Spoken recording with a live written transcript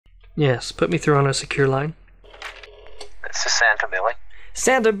Yes, put me through on a secure line. This is Santa Billy.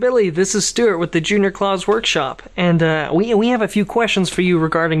 Santa Billy, this is Stuart with the Junior Claus Workshop, and we have a few questions for you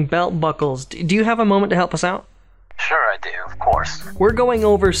regarding belt buckles. Do you have a moment to help us out? Sure I do, of course. We're going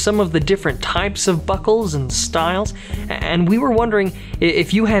over some of the different types of buckles and styles, and we were wondering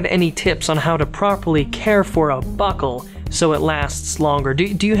if you had any tips on how to properly care for a buckle so it lasts longer.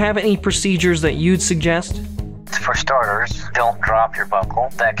 Do you have any procedures that you'd suggest? For starters, don't drop your buckle.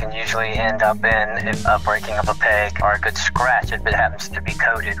 That can usually end up in a breaking of a peg or a good scratch if it happens to be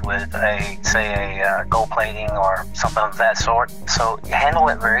coated with a gold plating or something of that sort. So you handle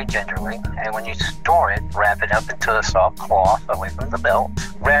it very gingerly, and when you store it, wrap it up into a soft cloth away from the belt.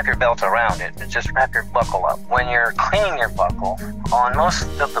 Wrap your belt around it, and just wrap your buckle up. When you're cleaning your buckle, on most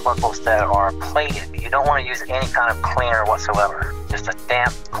of the buckles that are plated, you don't want to use any kind of cleaner whatsoever. Just a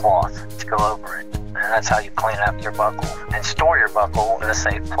damp cloth to go over it. And that's how you clean up your buckle and store your buckle in a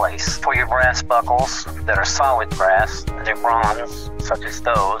safe place. For your brass buckles that are solid brass, they're bronze, such as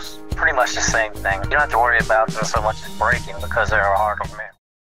those, pretty much the same thing. You don't have to worry about them so much as breaking because they're a hard metal.